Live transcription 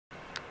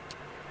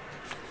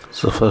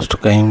So first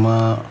keema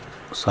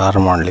ಸಾರು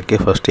ಮಾಡಲಿಕ್ಕೆ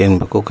first ಏನು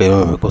ಬೇಕು, ಕೈಮಾ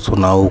ಬೇಕು. ಸೊ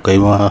ನಾವು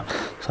ಕೈಮಾ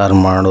ಸಾರು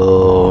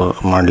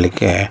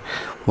ಮಾಡಲಿಕ್ಕೆ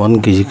 1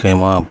 kg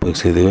ಕೈಮಾ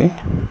ಉಪಯೋಗಿಸಿದ್ದೀವಿ.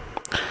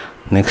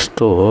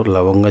 ನೆಕ್ಸ್ಟು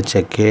ಲವಂಗ,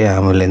 ಚಕ್ಕೆ,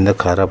 ಆಮೇಲಿಂದ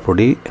ಖಾರ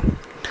ಪುಡಿ,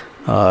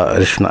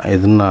 ಅರಿಶಿನ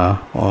ಇದನ್ನು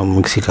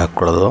ಮಿಕ್ಸಿಗೆ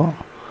ಹಾಕ್ಕೊಳ್ಳೋದು.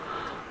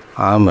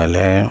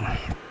 ಆಮೇಲೆ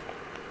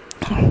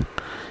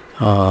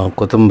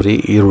ಕೊತ್ತಂಬರಿ,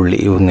 ಈರುಳ್ಳಿ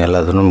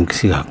ಇವನ್ನೆಲ್ಲದನ್ನು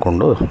ಮಿಕ್ಸಿಗೆ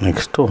ಹಾಕ್ಕೊಂಡು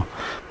ನೆಕ್ಸ್ಟು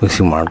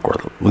ಮಿಕ್ಸಿ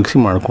ಮಾಡ್ಕೊಳ್ಳೋದು. ಮಿಕ್ಸಿ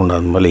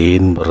ಮಾಡ್ಕೊಂಡಾದ್ಮೇಲೆ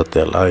ಏನು ಬರುತ್ತೆ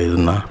ಅಲ್ಲ,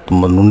 ಇದನ್ನು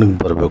ತುಂಬ ನುಣ್ಣಗೆ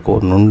ಬರಬೇಕು.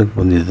 ನುಣ್ಣಗೆ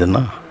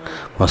ಬಂದಿದ್ದನ್ನು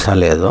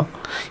ಮಸಾಲೆ ಅದು.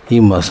 ಈ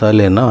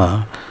ಮಸಾಲೆನ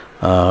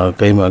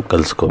ಕೈಮಾಗಿ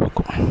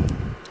ಕಲಿಸ್ಕೋಬೇಕು.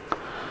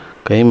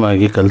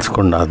 ಕೈಮಾಗಿ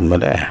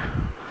ಕಲಿಸ್ಕೊಂಡಾದ್ಮೇಲೆ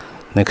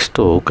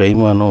ನೆಕ್ಸ್ಟು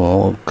ಕೈಮಾನು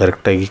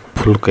ಕರೆಕ್ಟಾಗಿ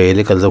ಫುಲ್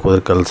ಕೈಯಲ್ಲಿ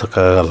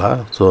ಕಲ್ಸೋಕ್ಕಾಗಲ್ಲ.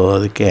 ಸೊ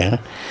ಅದಕ್ಕೆ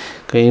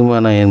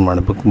ಕೈಮಾನ ಏನು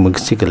ಮಾಡಬೇಕು,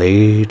 ಮಿಕ್ಸಿಗೆ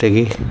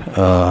ಲೈಟಾಗಿ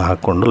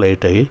ಹಾಕ್ಕೊಂಡು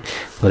ಲೈಟಾಗಿ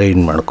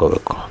ಗ್ರೈಂಡ್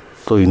ಮಾಡ್ಕೋಬೇಕು.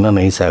 ಸೊ ಇನ್ನೂ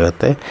ನೈಸ್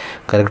ಆಗುತ್ತೆ,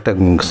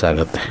 ಕರೆಕ್ಟಾಗಿ ಮಿಕ್ಸ್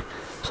ಆಗುತ್ತೆ.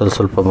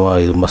 ಸ್ವಲ್ಪ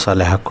ಇದು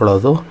ಮಸಾಲೆ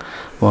ಹಾಕ್ಕೊಳ್ಳೋದು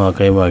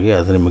ಕೈಮಾಗಿ,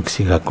 ಅದನ್ನು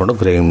ಮಿಕ್ಸಿಗೆ ಹಾಕ್ಕೊಂಡು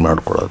ಗ್ರೈಂಡ್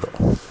ಮಾಡ್ಕೊಳ್ಳೋದು.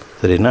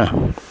 ಸರಿನಾ?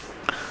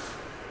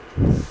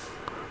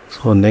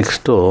 ಸೊ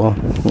ನೆಕ್ಸ್ಟು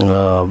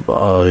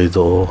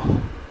ಇದು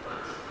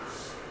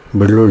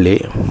ಬೆಳ್ಳುಳ್ಳಿ,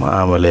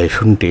 ಆಮೇಲೆ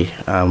ಶುಂಠಿ,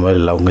 ಆಮೇಲೆ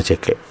ಲವಂಗ,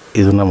 ಚಕ್ಕೆ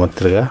ಇದನ್ನು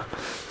ಮತ್ತೆ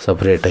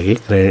ಸಪ್ರೇಟಾಗಿ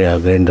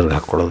ಗ್ರೈಂಡರ್ಗೆ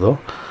ಹಾಕ್ಕೊಳ್ಳೋದು.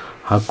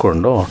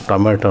 ಹಾಕ್ಕೊಂಡು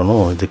ಟೊಮೆಟೊನು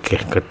ಇದಕ್ಕೆ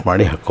ಕಟ್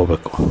ಮಾಡಿ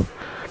ಹಾಕ್ಕೋಬೇಕು.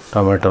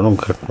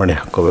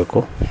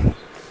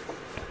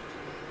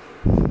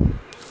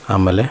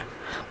 ಆಮೇಲೆ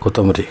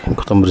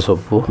ಕೊತ್ತಂಬರಿ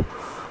ಸೊಪ್ಪು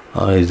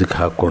ಇದಕ್ಕೆ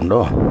ಹಾಕ್ಕೊಂಡು,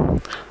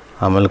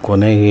 ಆಮೇಲೆ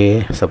ಕೊನೆಗೆ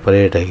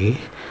ಸಪ್ರೇಟಾಗಿ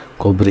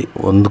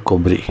ಒಂದು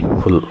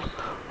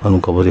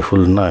ಕೊಬ್ಬರಿ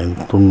ಫುಲ್ಲನ್ನ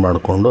ತುಂಡು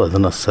ಮಾಡಿಕೊಂಡು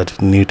ಅದನ್ನು ಸರಿ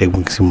ನೀಟಾಗಿ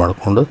ಮಿಕ್ಸಿ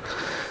ಮಾಡಿಕೊಂಡು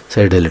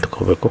ಸೈಡಲ್ಲಿ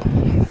ಇಟ್ಕೋಬೇಕು.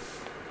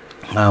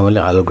 ಆಮೇಲೆ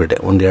ಆಲೂಗಡ್ಡೆ,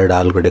 1-2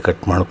 ಆಲೂಗಡ್ಡೆ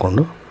ಕಟ್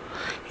ಮಾಡಿಕೊಂಡು,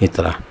 ಈ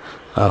ಥರ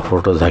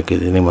ಫೋಟೋಸ್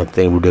ಹಾಕಿದ್ದೀನಿ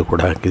ಮತ್ತು ವಿಡಿಯೋ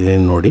ಕೂಡ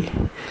ಹಾಕಿದ್ದೀನಿ ನೋಡಿ.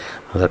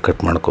 ಅದರ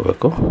ಕಟ್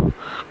ಮಾಡ್ಕೋಬೇಕು.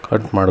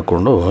 ಕಟ್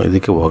ಮಾಡಿಕೊಂಡು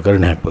ಇದಕ್ಕೆ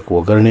ಒಗ್ಗರಣೆ ಹಾಕಬೇಕು.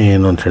 ಒಗ್ಗರಣೆ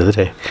ಏನು ಅಂತ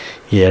ಹೇಳಿದ್ರೆ,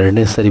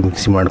 2ನೇ ಸರಿ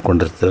ಮಿಕ್ಸಿ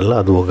ಮಾಡ್ಕೊಂಡಿರ್ತೀರಲ್ಲ,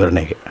 ಅದು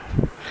ಒಗ್ಗರಣೆಗೆ.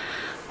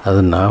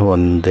 ಅದನ್ನು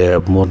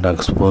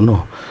 3-4 ಸ್ಪೂನು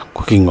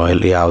ಕುಕ್ಕಿಂಗ್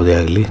ಆಯಿಲ್ ಯಾವುದೇ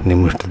ಆಗಲಿ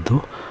ನಿಮ್ಮಿಷ್ಟದ್ದು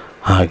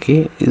ಹಾಕಿ,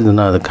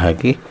 ಇದನ್ನು ಅದಕ್ಕೆ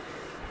ಹಾಕಿ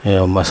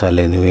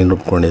ಮಸಾಲೆ ನೀವೇನು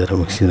ರುಬ್ಕೊಂಡಿದ್ರೆ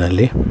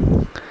ಮಿಕ್ಸಿನಲ್ಲಿ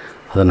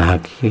ಅದನ್ನು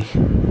ಹಾಕಿ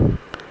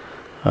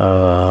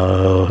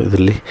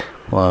ಇದರಲ್ಲಿ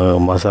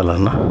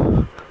ಮಸಾಲನ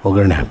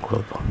ಒಗ್ಗರಣೆ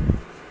ಹಾಕ್ಕೊಳ್ಳೋದು.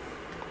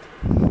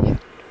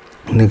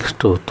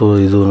 ನೆಕ್ಸ್ಟು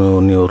ಇದು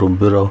ನೀವು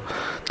ರುಬ್ಬಿರೋ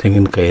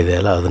ತೆಂಗಿನಕಾಯಿ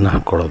ಇದೆಯಲ್ಲ, ಅದನ್ನು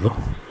ಹಾಕ್ಕೊಳ್ಳೋದು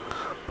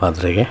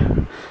ಪಾತ್ರೆಗೆ.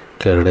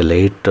 ಕೆಳಗಡೆ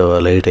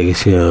ಲೈಟಾಗಿ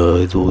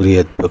ಇದು ಉರಿ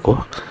ಎತ್ತಬೇಕು,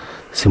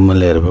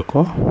 ಸಿಮ್ಮಲ್ಲೇ ಇರಬೇಕು.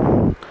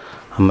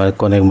 ಆಮೇಲೆ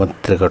ಕೊನೆಗೆ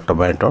ಮತ್ತೆ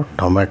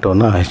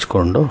ಟೊಮ್ಯಾಟೋನ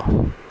ಹಚ್ಕೊಂಡು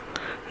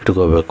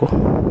ಇಟ್ಕೋಬೇಕು.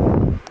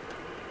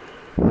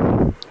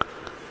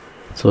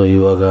 ಸೊ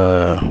ಇವಾಗ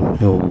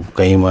ನೀವು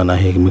ಕೈಮಾನ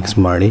ಹೇಗೆ ಮಿಕ್ಸ್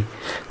ಮಾಡಿ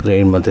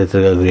ಗ್ರೈಂಡ್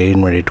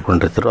ಮಾಡಿ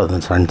ಇಟ್ಕೊಂಡಿರ್ತೀರೋ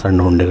ಅದನ್ನು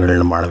ಸಣ್ಣ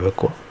ಉಂಡೆಗಳನ್ನ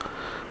ಮಾಡಬೇಕು.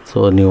 ಸೊ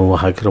ನೀವು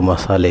ಹಾಕಿರೋ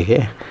ಮಸಾಲೆಗೆ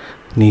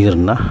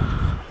ನೀರನ್ನ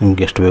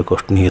ನಿಮ್ಗೆ ಎಷ್ಟು ಬೇಕೋ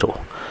ಅಷ್ಟು ನೀರು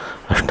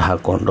ಅಷ್ಟು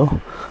ಹಾಕ್ಕೊಂಡು,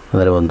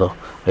 ಅಂದರೆ ಒಂದು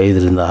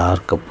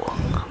 5-6 ಕಪ್ಪು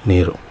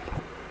ನೀರು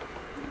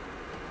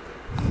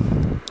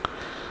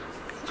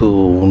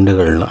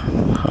ಉಂಡೆಗಳನ್ನ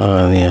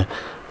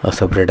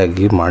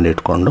ಸಪ್ರೇಟಾಗಿ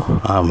ಮಾಡಿಟ್ಕೊಂಡು,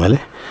 ಆಮೇಲೆ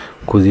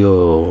ಕುದಿಯೋ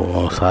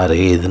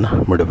ಸಾರಿಗೆ ಇದನ್ನು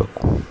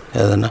ಬಿಡಬೇಕು,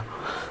 ಅದನ್ನು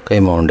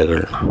ಕೈಮಾ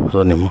ಉಂಡೆಗಳನ್ನ. ಸೊ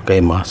ನಿಮ್ಮ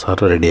ಕೈಮಾ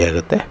ಸಾರು ರೆಡಿ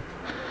ಆಗುತ್ತೆ.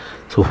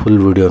 ಸೊ ಫುಲ್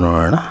ವಿಡಿಯೋ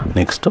ನೋಡೋಣ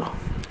ನೆಕ್ಸ್ಟು.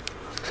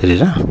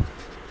 ಸರಿನಾ?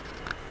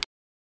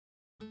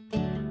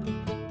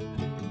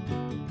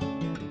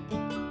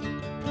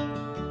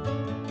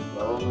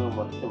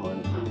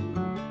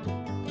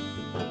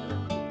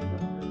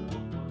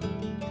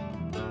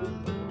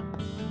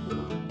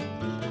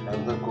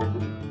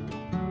 ಕೊಬ್ಬರಿ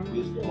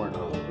ಪೀಸ್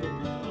ಮಾಡೋದು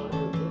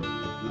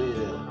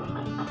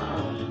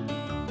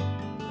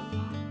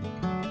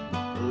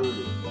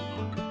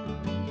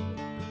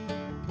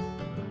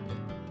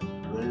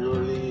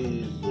ಬೆಳ್ಳುಳ್ಳಿ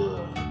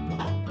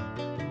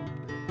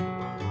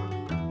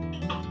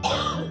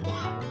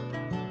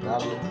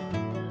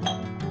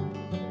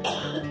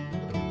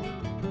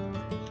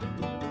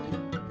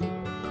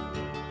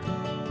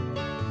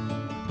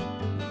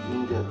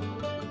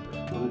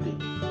ಶುಂಠಿ,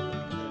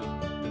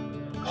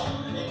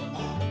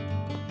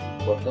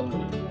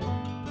 ಕೊತ್ತಂಬರಿ,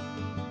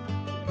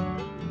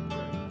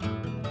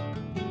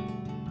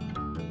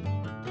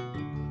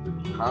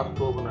 ಹಾಫ್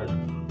ಕೋಕೋನಟ್,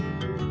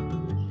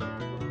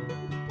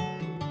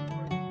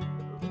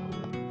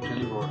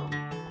 ಚಿಲ್ಲಿ ಪೌಡರ್,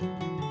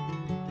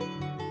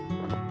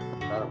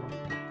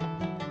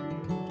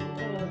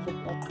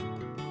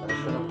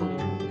 ಅರಿಶಿನ ಪುಡಿ,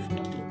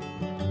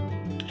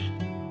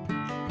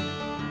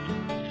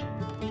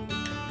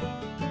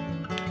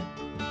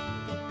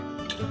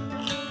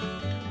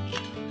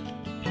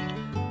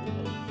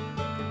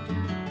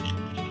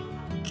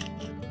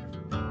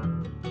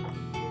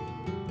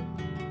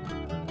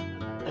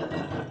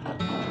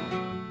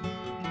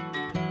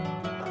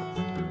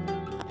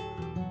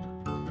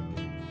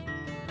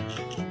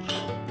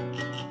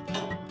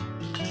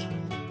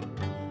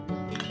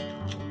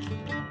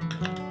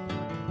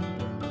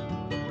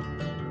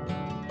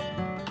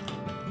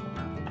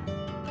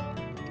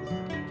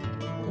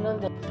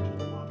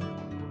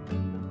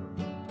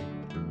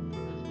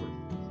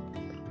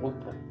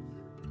 ಉಪ್ಪು,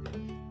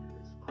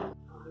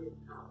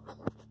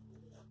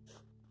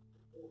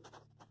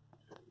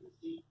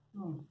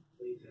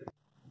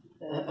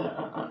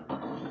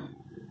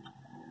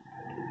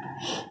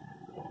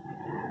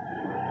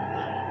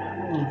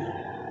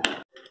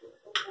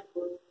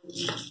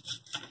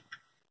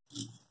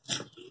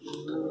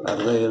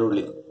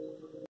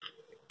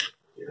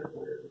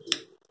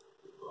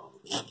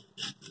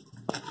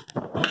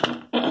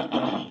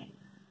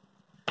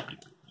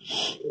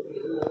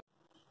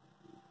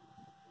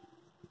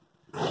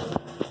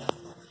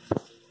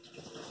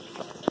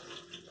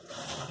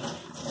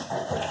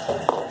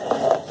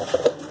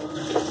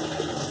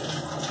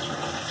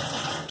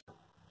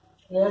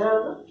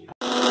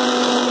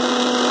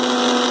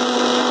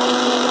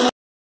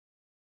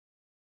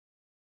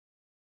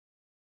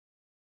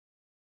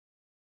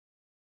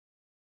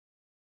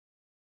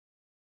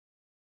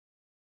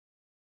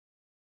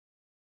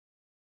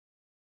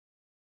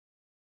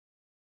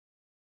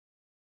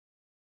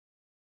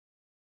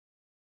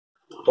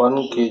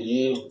 1 kg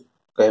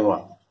Kheema.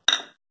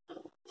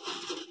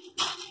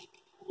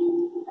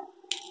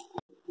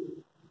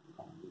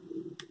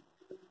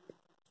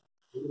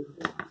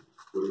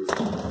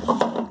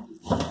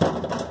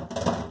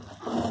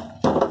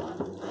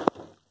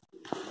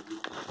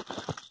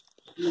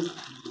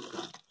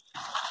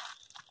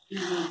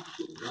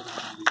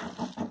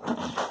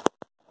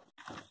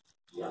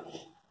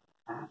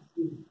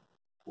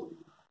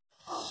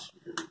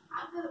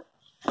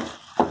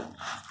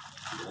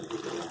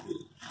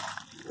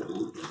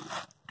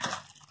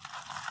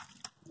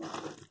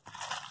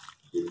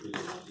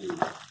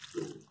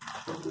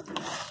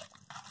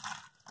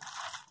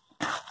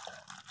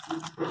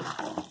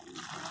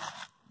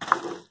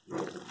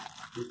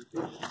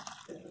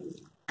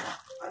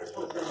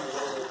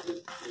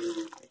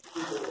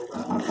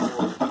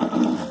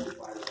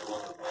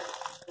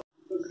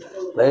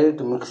 Light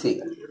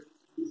mixy.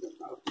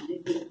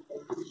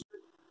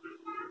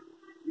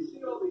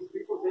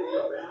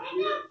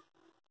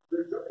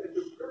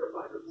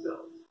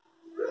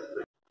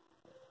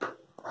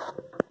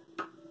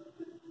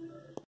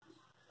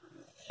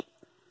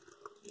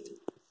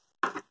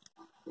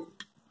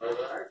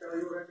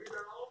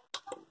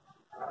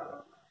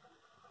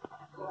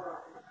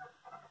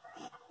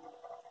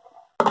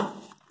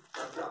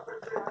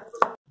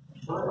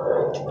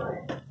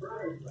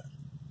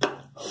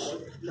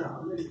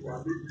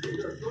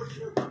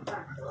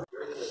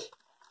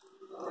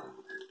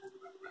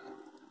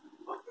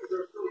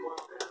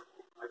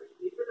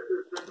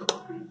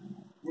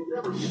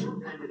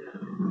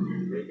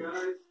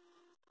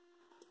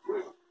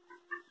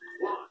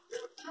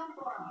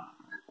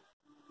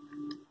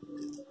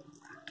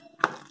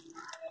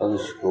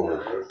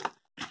 ಕಲಿಸ್ಕೋಬೇಕು.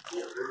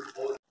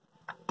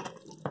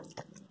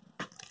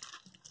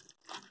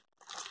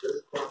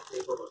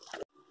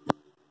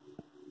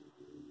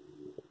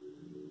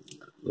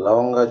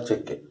 ಲವಂಗ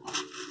ಚಕ್ಕೆ,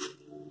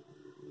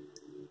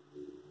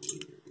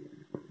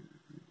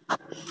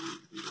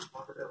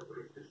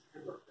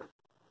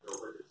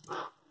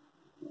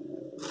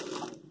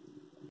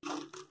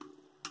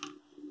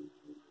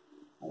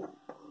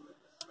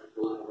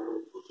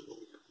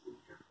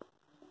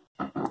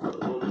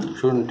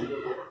 ಶುಂಠಿ,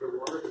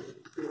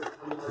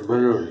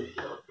 ಬೆಳ್ಳುಳ್ಳಿ,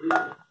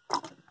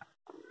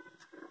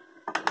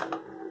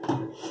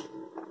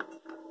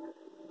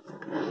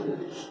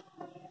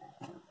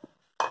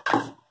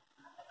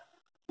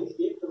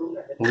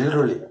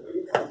 ಈರುಳ್ಳಿ,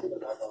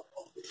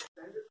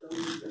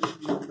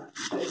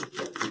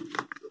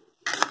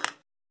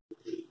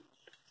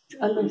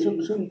 ಅಲ್ಲೊಂದು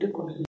ಸ್ವಲ್ಪ ಶುಂಠಿ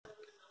ಕೊಡಿ.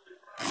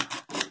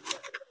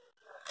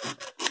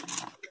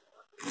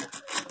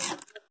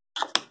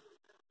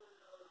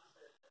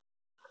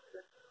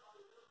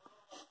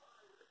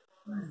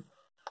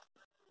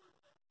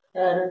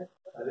 ಯಾರು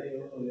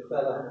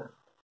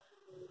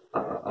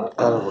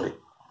ಖಾರ ಪುಡಿ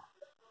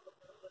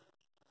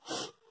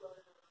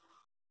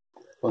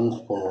 1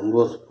 ಸ್ಪೂನ್,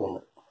 1.5 ಸ್ಪೂನು.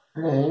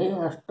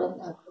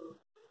 ಅಷ್ಟೊಂದು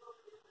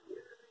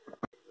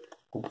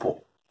ಉಪ್ಪು,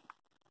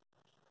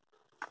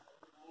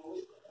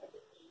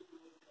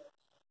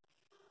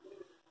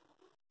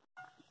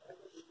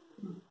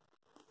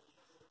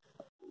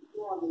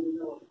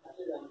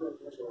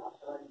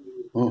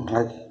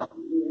 ಹಾಕಿ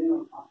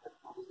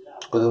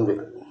ಕೊತ್ತಂಬರಿ,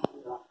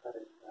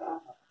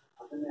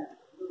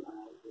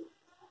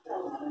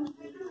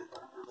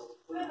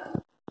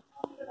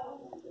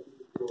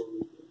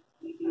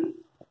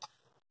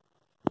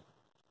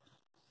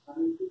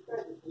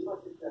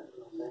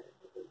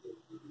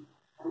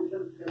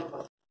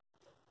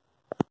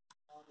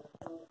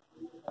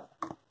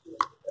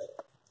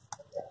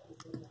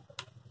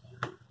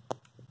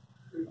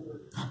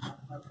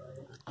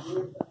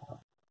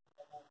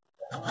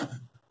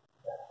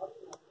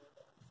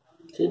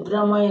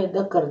 ಸಿದ್ದರಾಮಯ್ಯ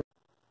ಇದ್ದ ಕರ್ದ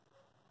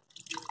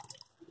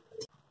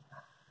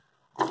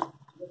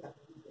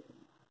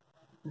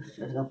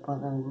ಇಷ್ಟೆಲ್ಲಪ್ಪ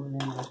ನಂಗೂ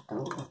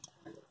ಬರ್ತಾವ.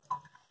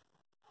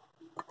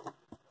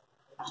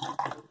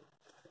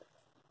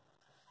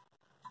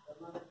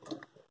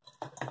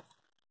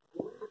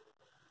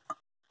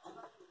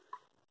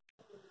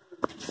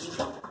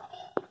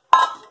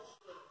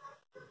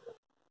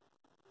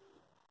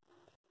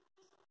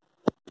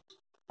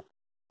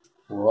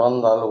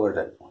 ಒಂದು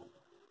ಆಲೂಗಡ್ಡೆ,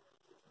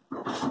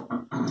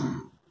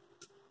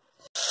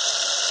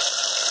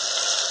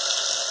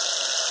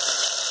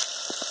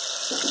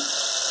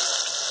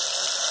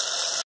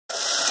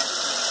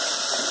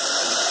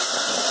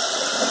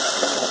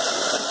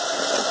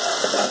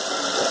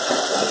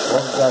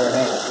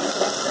 ಒಗ್ಗರಣೆ,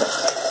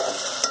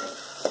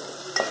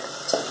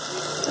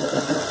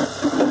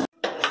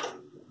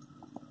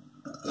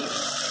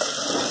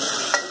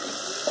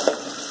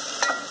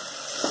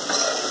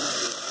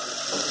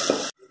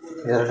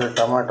 ಎರಡು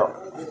ಟೊಮೆಟೊ,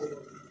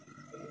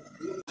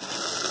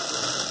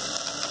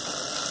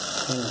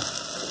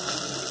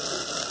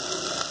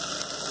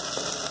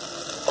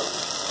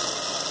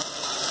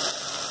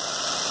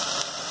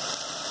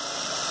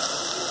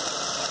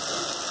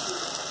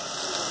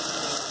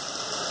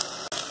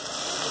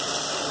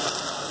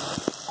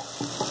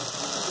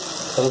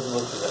 ಸ್ವಲ್ಪ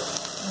ಬರ್ತದೆ.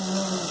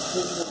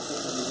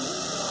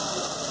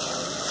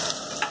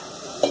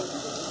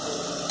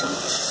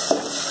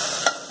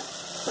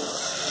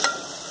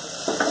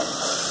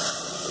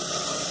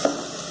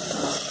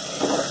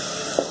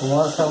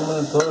 ಕುಮಾರಸ್ವಾಮಿ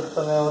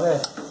ತೋರಿಸ್ತಾನೆ ಅವರೇ.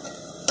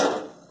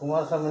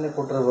 ಕುಮಾರಸ್ವಾಮಿನೇ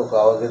ಕೊಟ್ಟಿರ್ಬೇಕು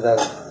ಅವಾಗಿದ್ದಾಗ.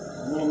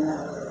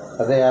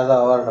 ಅದೇ ಯಾವುದೋ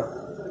award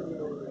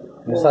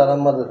Nisar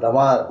Ahmed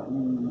Dhamar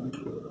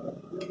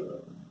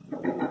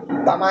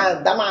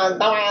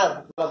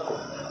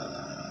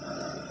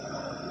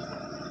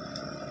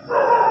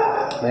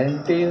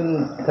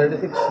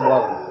 1936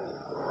 born.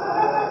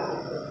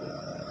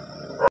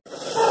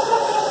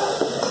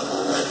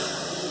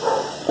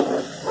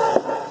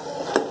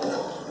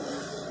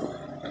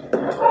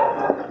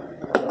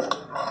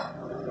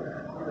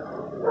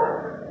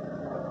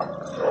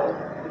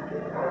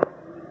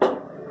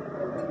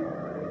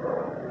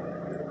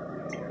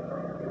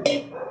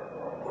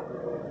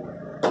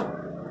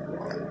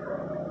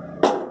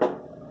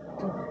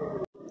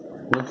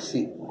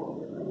 Mixi.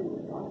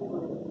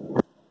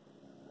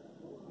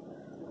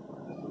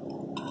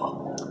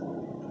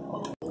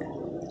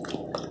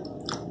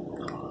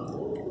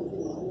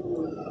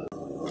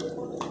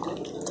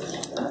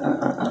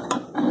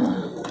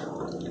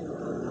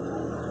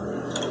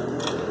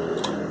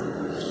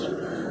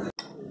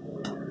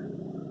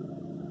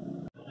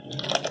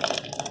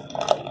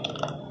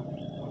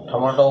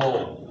 Tomato,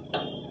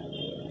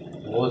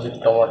 goes with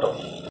tomato.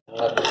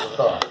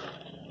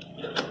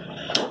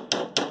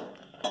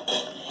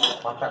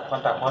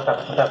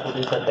 Mata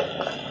putih saja.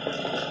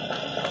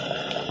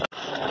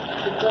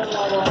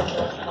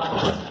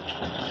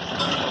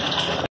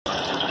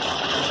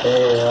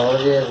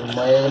 ಅವರಿಗೆ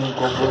ಮೈಯನ್ನು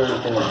ಕೊಬ್ಬು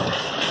ಹೇಳ್ತೀನಿ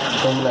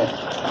ಸುಮ್ಮನೆ.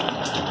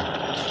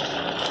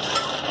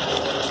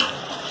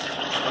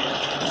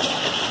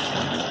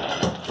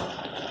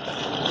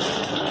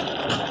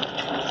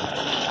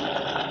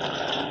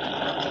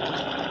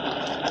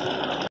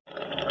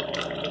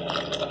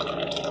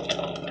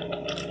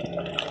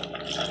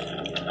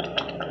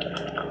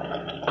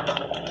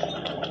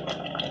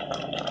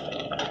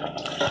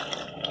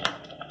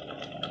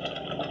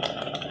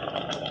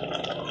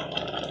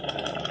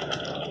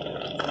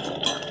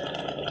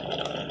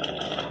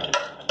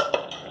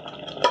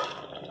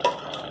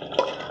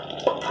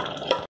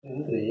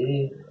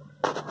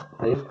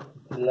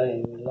 ಇಲ್ಲ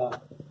ಏನಿಲ್ಲ.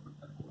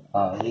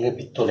 ಈಗ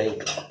ಬಿತ್ತು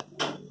ಲೈಟ್.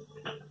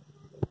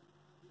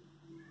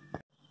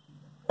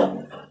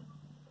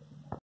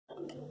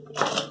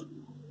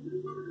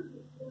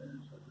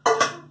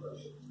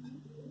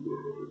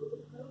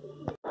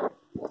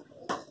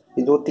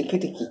 ಇದು ಟಿಕ್ಕಿ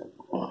ಟಿಕ್ಕಿ.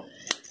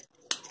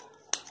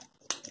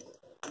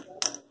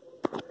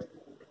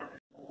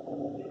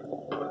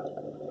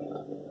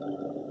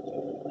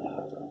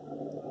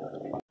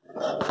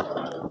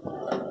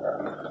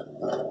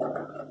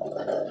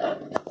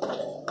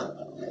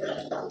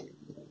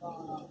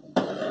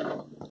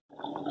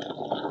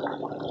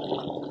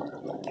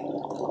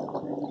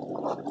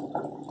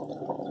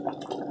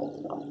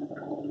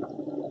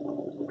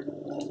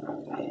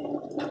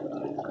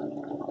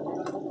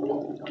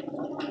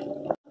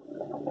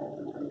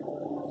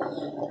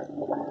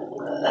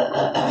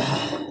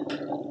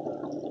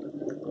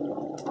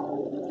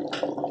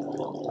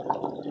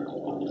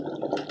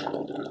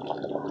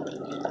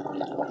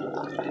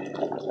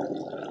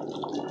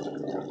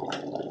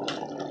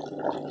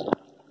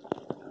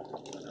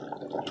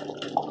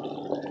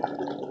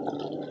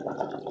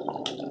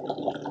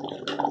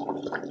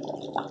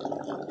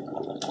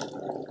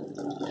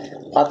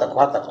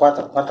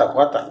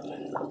 Kwata.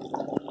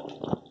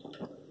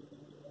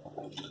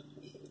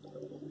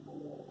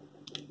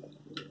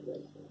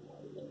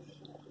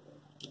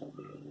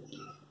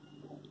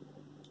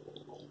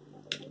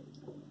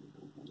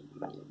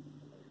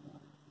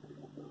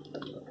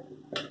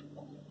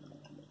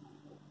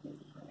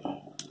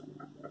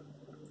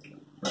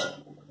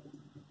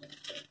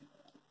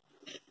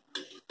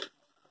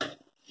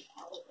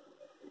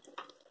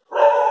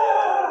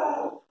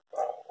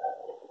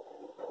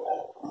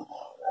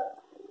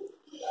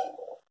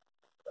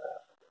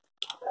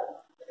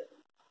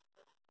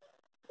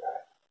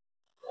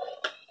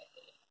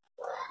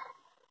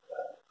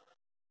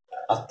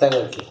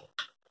 ಅತ್ತಗಕ್ಕೆ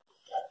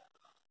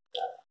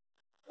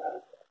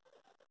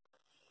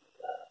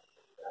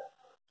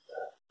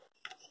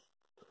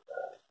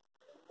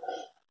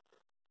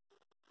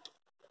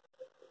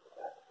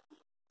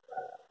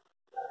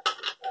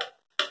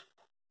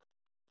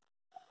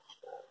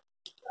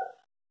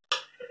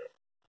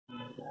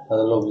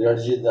ಅದರಲ್ಲೊಬ್ಬ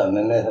ಜಡ್ಜ್ ಇದ್ದ,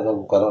 ನೆನ್ನೆ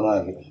ಕೊರೋನಾ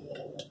ಆಗಿ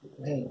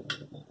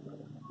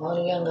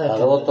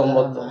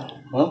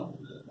 69.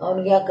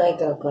 ಅವ್ನಿಗೆ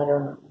ಯಾಕಾಯ್ತು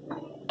ಕೊರೋನಾ?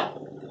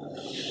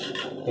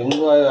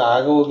 ಹೆಂಗೂ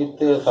ಆಗ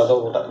ಹೋಗಿತ್ತು,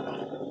 ಸದೋಗ್ಬಿಟ್ಟ.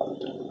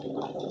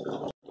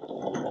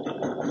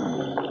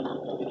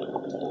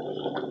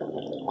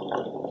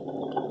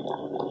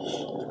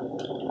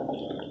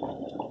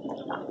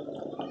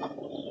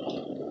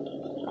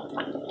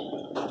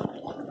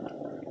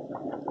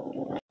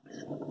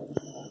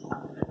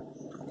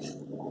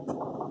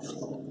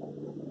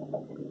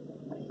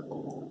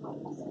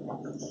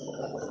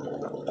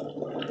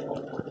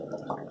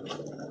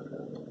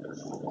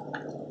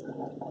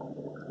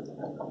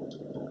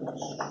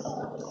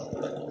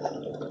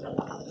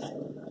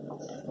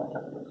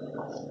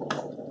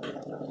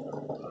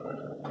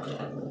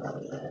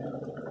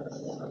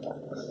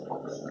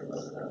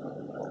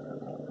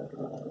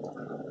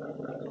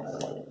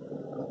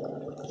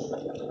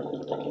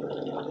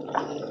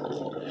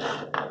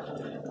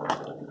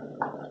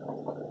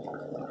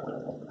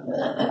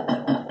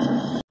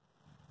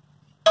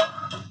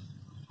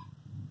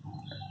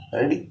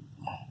 ರೆಡಿ.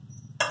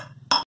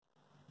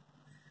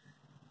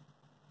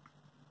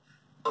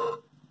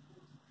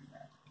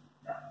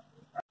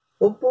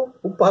 ಉಪ್ಪು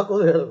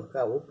ಹಾಕೋದು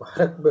ಹೇಳ್ಬೇಕಾ? ಉಪ್ಪು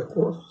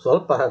ಹಾಕಬೇಕು,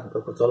 ಸ್ವಲ್ಪ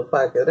ಹಾಕಬೇಕು. ಸ್ವಲ್ಪ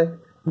ಹಾಕಿದರೆ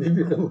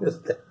ಬಿ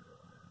ಕಮ್ಮಿರುತ್ತೆ.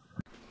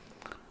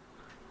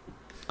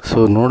 ಸೊ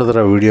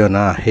ನೋಡಿದ್ರೆ ವಿಡಿಯೋನ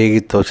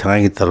ಹೇಗಿತ್ತು?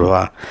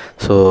 ಚೆನ್ನಾಗಿತ್ತಲ್ವಾ?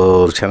 ಸೊ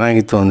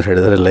ಚೆನ್ನಾಗಿತ್ತು ಅಂತ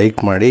ಹೇಳಿದರೆ ಲೈಕ್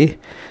ಮಾಡಿ,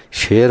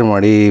 ಶೇರ್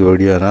ಮಾಡಿ,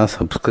 ವಿಡಿಯೋನ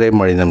ಸಬ್ಸ್ಕ್ರೈಬ್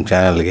ಮಾಡಿ ನಮ್ಮ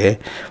ಚಾನಲ್ಗೆ.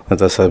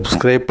 ಮತ್ತು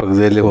ಸಬ್ಸ್ಕ್ರೈಬ್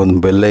ಪಕ್ಕದಲ್ಲಿ ಒಂದು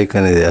ಬೆಲ್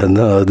ಐಕನ್ ಇದೆ,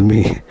 ಅದನ್ನು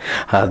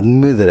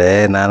ಅದ್ಮಿದ್ರೆ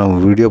ನಾನು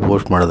ವಿಡಿಯೋ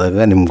ಪೋಸ್ಟ್ ಮಾಡಿದಾಗ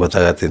ನಿಮ್ಗೆ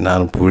ಗೊತ್ತಾಗತ್ತೆ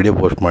ನಾನು ವಿಡಿಯೋ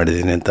ಪೋಸ್ಟ್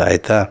ಮಾಡಿದ್ದೀನಿ ಅಂತ.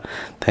 ಆಯಿತಾ?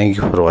 Thank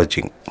you for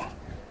watching.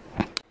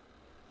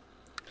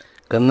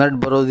 Kannada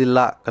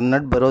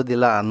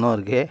ಬರೋದಿಲ್ಲ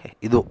ಅನ್ನೋರಿಗೆ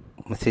ಇದು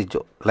message.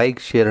 Like,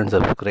 share and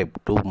subscribe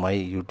to my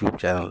YouTube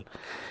channel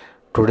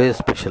today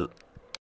special.